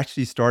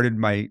 actually started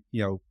my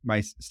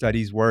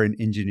studies were in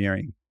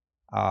engineering.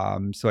 So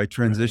I Right.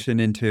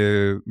 transitioned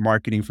into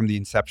marketing from the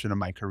inception of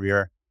my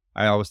career.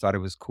 I always thought it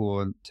was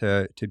cool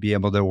to be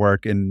able to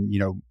work in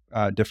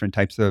different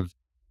types of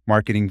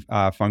marketing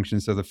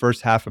functions. So the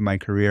first half of my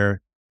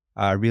career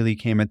really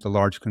came at the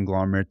large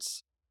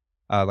conglomerates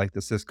like the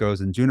Ciscos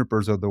and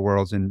Junipers of the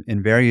world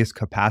in various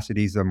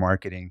capacities of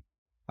marketing,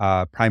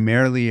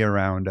 primarily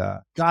around.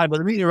 Got it, but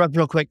let me interrupt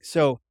real quick.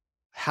 So,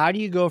 how do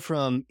you go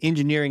from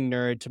engineering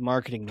nerd to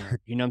marketing nerd?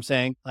 You know what I'm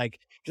saying? Like,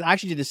 'cause I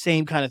actually did the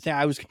same kind of thing.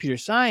 I was computer Yeah,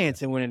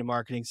 science and went into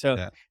marketing. So,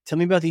 yeah. tell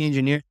me about the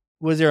engineer.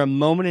 Was there a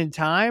moment in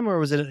time, or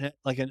was it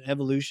like an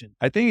evolution?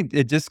 I think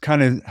it just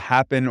kind of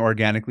happened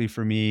organically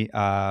for me,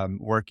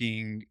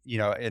 working,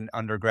 in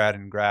undergrad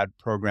and grad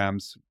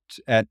programs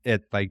at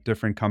like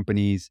different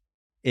companies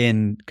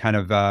in kind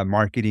of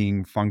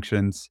marketing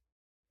functions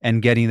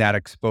and getting that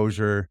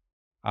exposure.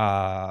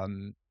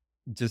 Um,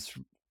 just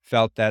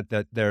felt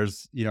that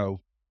there's,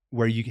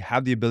 where you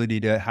have the ability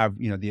to have,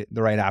 the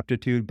right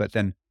aptitude, but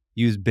then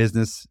use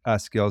business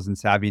skills and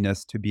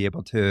savviness to be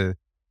able to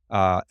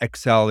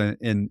excel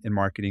in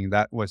marketing.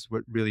 That was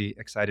what really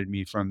excited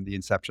me from the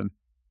inception.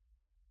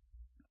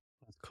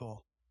 That's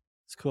cool.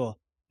 It's cool.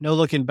 No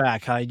looking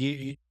back, huh?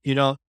 You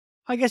know,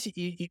 I guess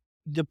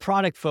the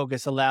product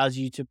focus allows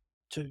you to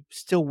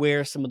still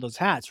wear some of those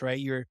hats, right?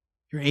 You're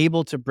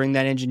able to bring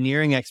that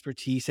engineering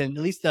expertise and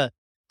at least the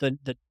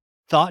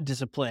thought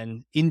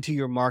discipline into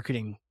your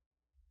marketing.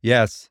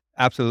 Yes,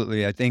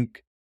 absolutely. I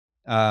think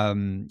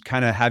kind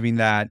of having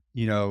that,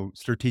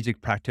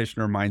 strategic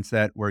practitioner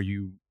mindset where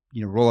you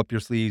roll up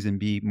your sleeves and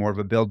be more of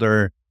a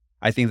builder.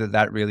 I think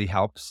that really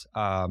helps,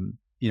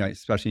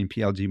 especially in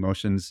PLG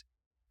motions.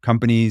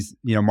 Companies,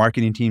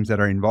 marketing teams that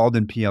are involved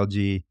in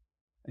PLG,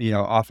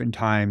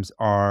 oftentimes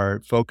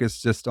are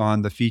focused just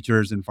on the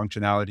features and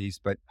functionalities,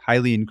 but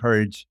highly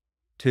encouraged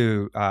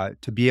to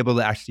be able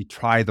to actually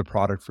try the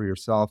product for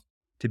yourself,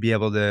 to be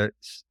able to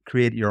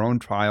create your own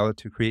trial,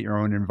 to create your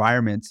own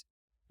environments.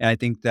 And I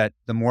think that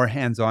the more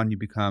hands-on you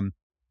become,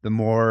 the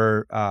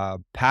more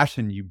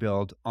passion you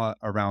build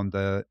around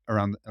the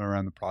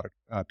product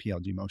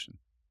PLG motion.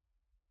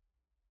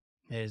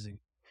 Amazing.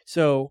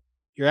 So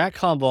you're at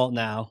Commvault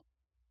now.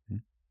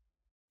 Mhm.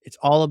 It's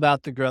all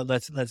about the growth.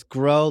 Let's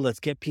grow. Let's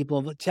get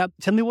people. Tell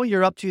me what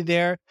you're up to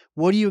there.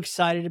 What are you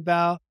excited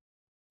about?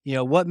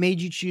 What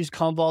made you choose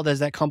Commvault as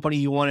that company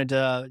you wanted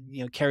to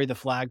carry the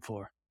flag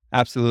for?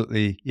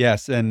 Absolutely,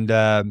 yes.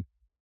 And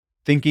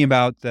thinking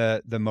about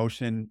the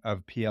motion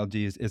of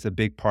PLG is a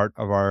big part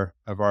of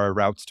our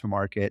routes to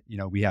market.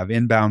 We have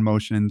inbound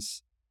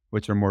motions,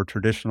 which are more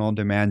traditional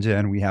demand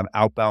gen. We have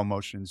outbound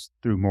motions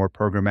through more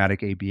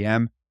programmatic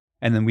ABM,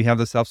 and then we have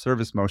the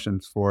self-service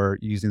motions for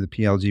using the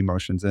PLG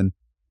motions. And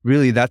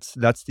really, that's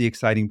the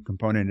exciting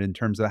component in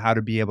terms of how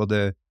to be able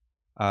to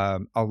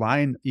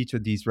align each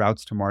of these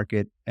routes to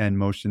market and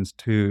motions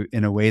to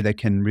in a way that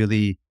can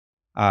really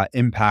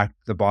impact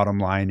the bottom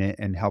line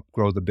and help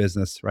grow the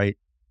business. Right,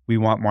 we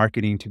want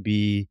marketing to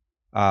be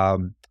a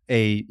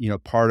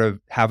part of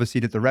have a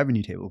seat at the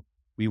revenue table.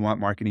 We want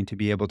marketing to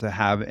be able to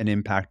have an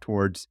impact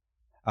towards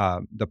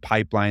the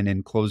pipeline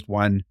and closed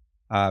one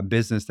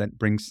business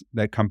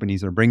that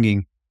companies are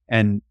bringing,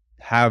 and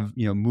have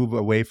move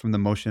away from the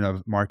motion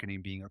of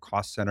marketing being a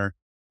cost center.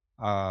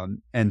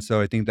 And so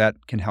I think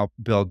that can help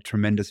build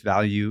tremendous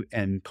value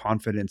and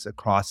confidence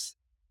across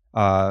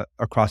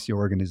the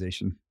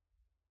organization.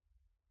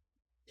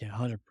 Yeah,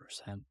 100%.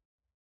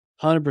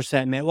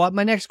 100%, man. Well,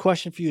 my next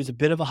question for you is a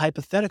bit of a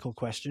hypothetical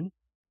question,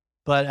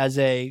 but as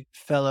a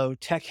fellow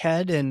tech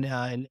head and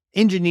an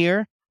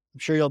engineer, I'm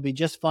sure you'll be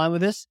just fine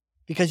with this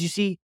because you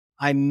see,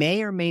 I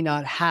may or may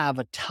not have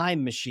a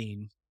time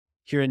machine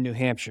here in New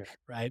Hampshire,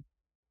 right?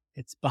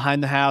 It's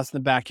behind the house in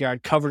the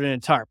backyard, covered in a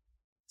tarp.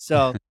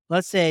 So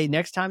let's say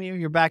next time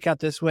you're back out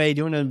this way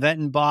doing an event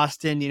in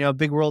Boston,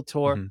 big world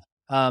tour. Mhm.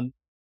 Um,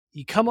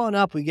 you come on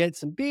up, we get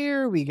some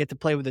beer, we get to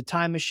play with a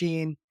time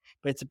machine,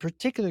 but it's a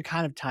particular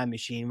kind of time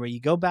machine where you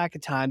go back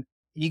in time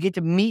and you get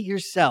to meet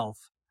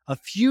yourself a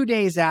few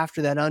days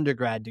after that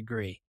undergrad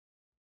degree.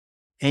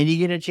 And you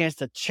get a chance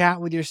to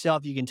chat with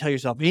yourself. You can tell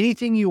yourself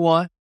anything you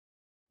want.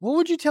 What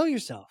would you tell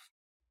yourself?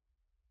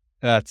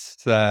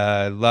 That's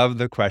love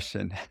the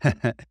question.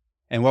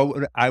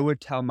 And I would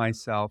tell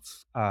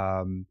myself,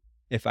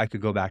 if I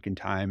could go back in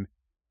time,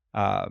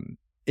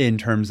 in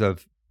terms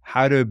of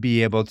how to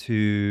be able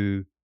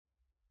to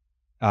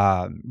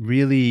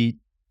really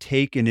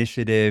take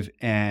initiative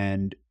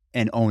and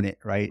own it,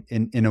 right?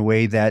 In a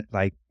way that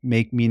like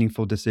make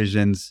meaningful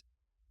decisions,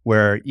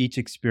 where each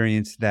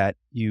experience that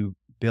you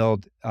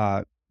build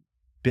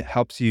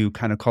helps you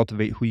kind of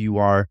cultivate who you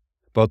are,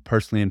 both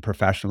personally and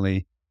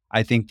professionally.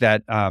 I think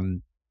that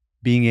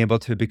being able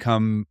to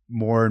become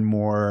more and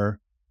more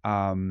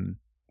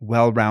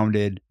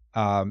well-rounded,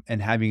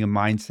 and having a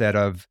mindset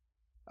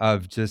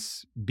of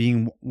just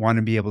being want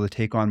to be able to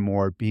take on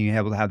more, being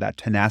able to have that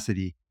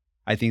tenacity.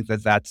 I think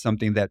that that's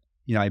something that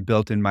I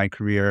built in my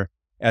career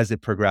as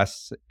it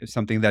progressed. It's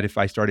something that if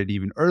I started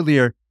even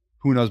earlier,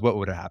 who knows what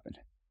would have happened.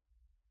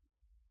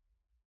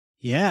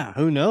 Yeah,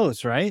 who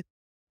knows, right?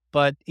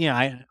 But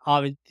I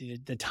obviously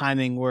the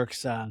timing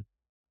works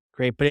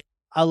great. But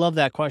I love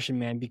that question,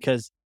 man,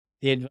 because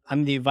the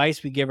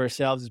advice we give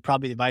ourselves is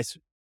probably the advice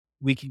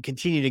we can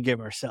continue to give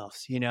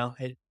ourselves.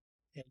 It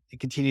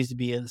continues to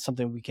be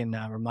something we can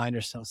remind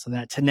ourselves. So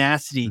that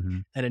tenacity,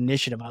 Mhm. that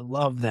initiative, I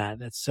love that.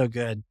 That's so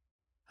good.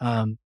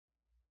 Um,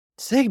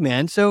 Sick,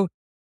 man. So,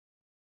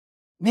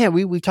 man,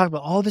 we talked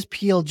about all this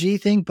PLG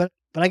thing, but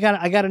I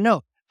gotta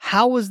know,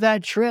 how was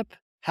that trip?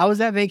 How was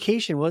that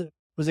vacation?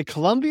 Was it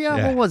Colombia?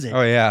 Yeah. What was it?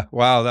 Oh, yeah.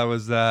 Wow, that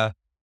was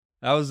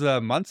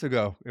months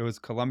ago. It was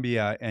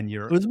Colombia, and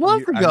It was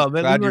months I'm ago,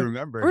 but glad you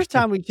remembered. first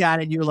time we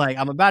chatted, you were like,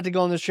 "I'm about to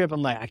go on this trip."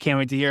 I'm like, "I can't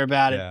wait to hear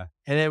about it." Yeah,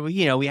 And then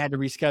we had to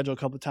reschedule a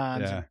couple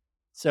times. yeah, And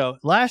so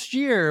last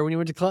year when you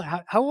went to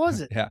how was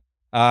it? yeah.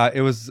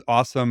 It was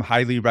awesome,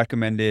 highly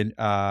recommended.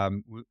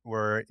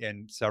 We're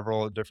in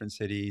several different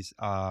cities,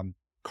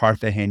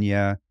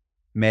 Cartagena,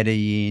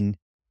 Medellin,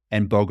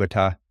 and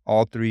Bogota,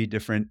 all 3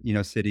 different,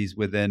 cities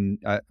within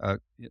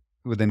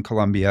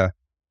Colombia.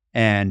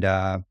 And,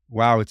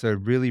 wow, it's a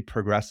really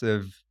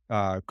progressive,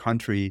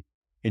 country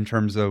in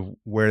terms of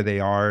where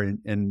they are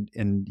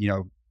and,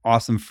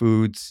 awesome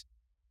foods.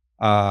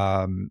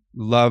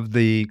 Love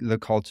the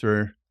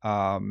culture.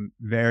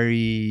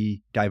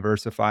 Very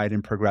diversified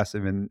and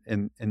progressive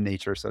in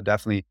nature. So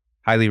definitely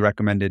highly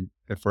recommended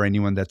for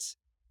anyone that's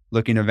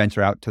looking to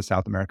venture out to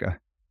South America.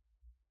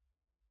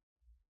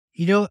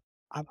 You know,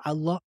 I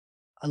love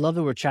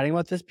that we're chatting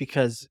about this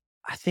because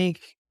I think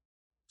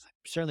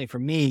certainly for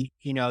me,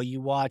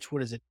 you watch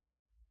what is it,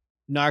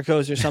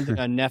 Narcos or something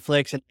on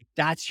Netflix, and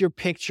that's your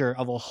picture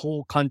of a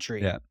whole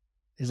country Yeah.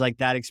 is like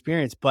that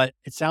experience. But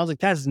it sounds like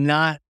that's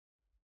not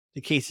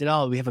the case at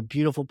all. We have a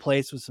beautiful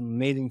place with some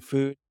amazing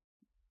food.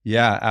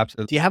 Yeah,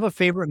 absolutely. Do you have a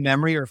favorite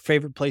memory or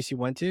favorite place you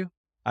went to?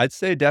 I'd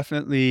say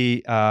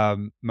definitely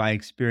my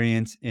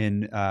experience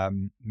in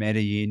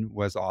Medellin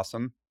was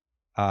awesome.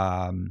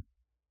 Um,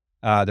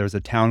 there was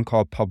a town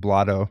called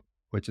Poblado,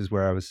 which is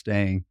where I was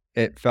staying.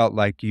 It felt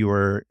like you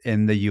were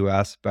in the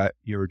US, but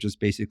you were just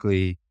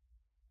basically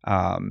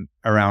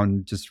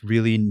around just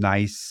really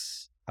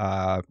nice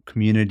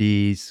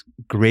communities,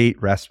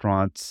 great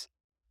restaurants,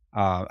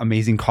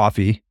 amazing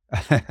coffee.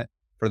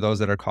 For those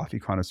that are coffee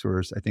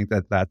connoisseurs, I think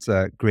that's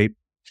a great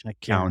Heck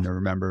town yeah. to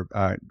remember.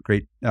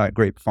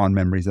 Great fond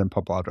memories in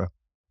Poblado.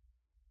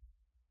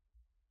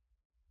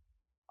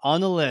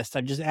 On the list.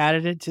 I've just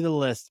added it to the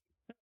list.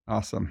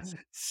 Awesome.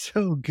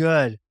 So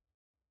good.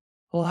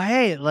 Well,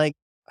 hey, like,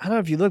 I don't know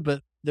if you look,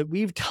 but that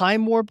we've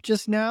time warped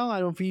just now. I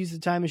don't know if we use the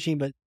time machine,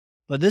 but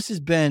this has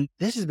been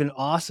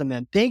awesome,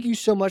 man. Thank you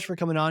so much for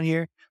coming on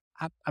here.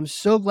 I'm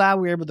so glad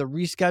we were able to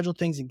reschedule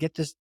things and get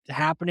this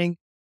happening.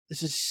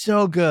 This is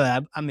so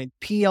good. I mean,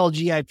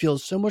 PLG, I feel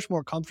so much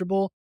more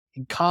comfortable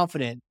and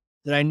confident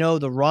that I know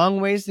the wrong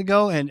ways to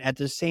go and at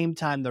the same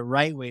time the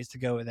right ways to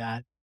go with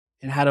that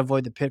and how to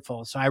avoid the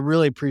pitfalls. So I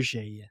really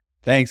appreciate you.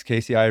 Thanks,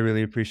 Casey. I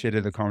really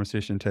appreciated the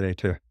conversation today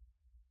too.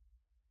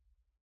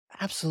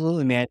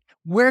 Absolutely, man.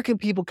 Where can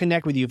people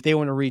connect with you if they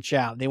want to reach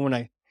out? They want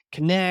to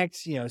connect,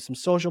 some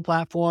social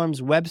platforms,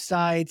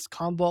 websites,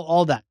 combo,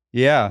 all that.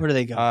 Yeah. Where do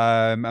they go?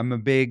 I'm a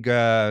big,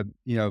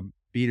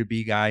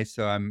 B2B guy,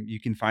 so you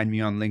can find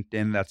me on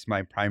LinkedIn. That's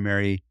my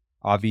primary,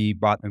 Avi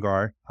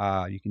Bhatnagar.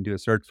 You can do a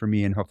search for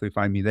me and hopefully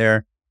find me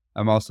there.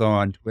 I'm also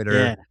on Yeah.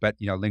 Twitter, but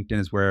LinkedIn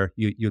is where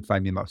you'd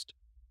find me most.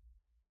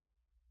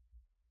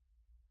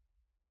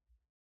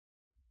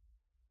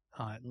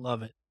 Oh, I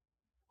love it.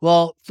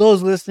 Well,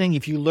 those listening,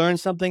 if you learned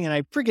something, and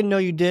I freaking know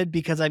you did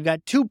because I've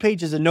got 2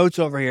 pages of notes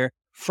over here,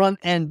 front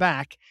and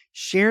back,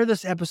 share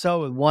this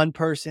episode with one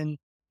person,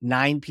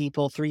 9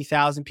 people,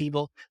 3,000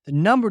 people. The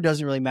number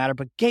doesn't really matter,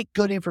 but get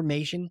good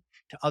information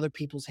to other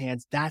people's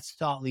hands. That's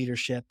thought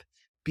leadership.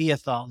 Be a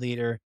thought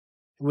leader.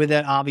 With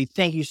that, Avi,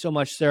 thank you so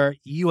much, sir.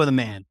 You are the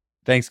man.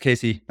 Thanks,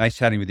 Casey. Nice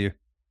chatting with you.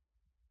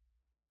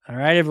 All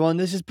right, everyone.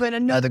 This has been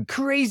another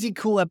crazy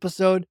cool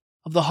episode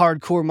of the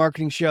Hardcore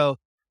Marketing Show.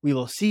 We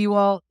will see you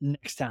all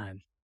next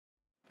time.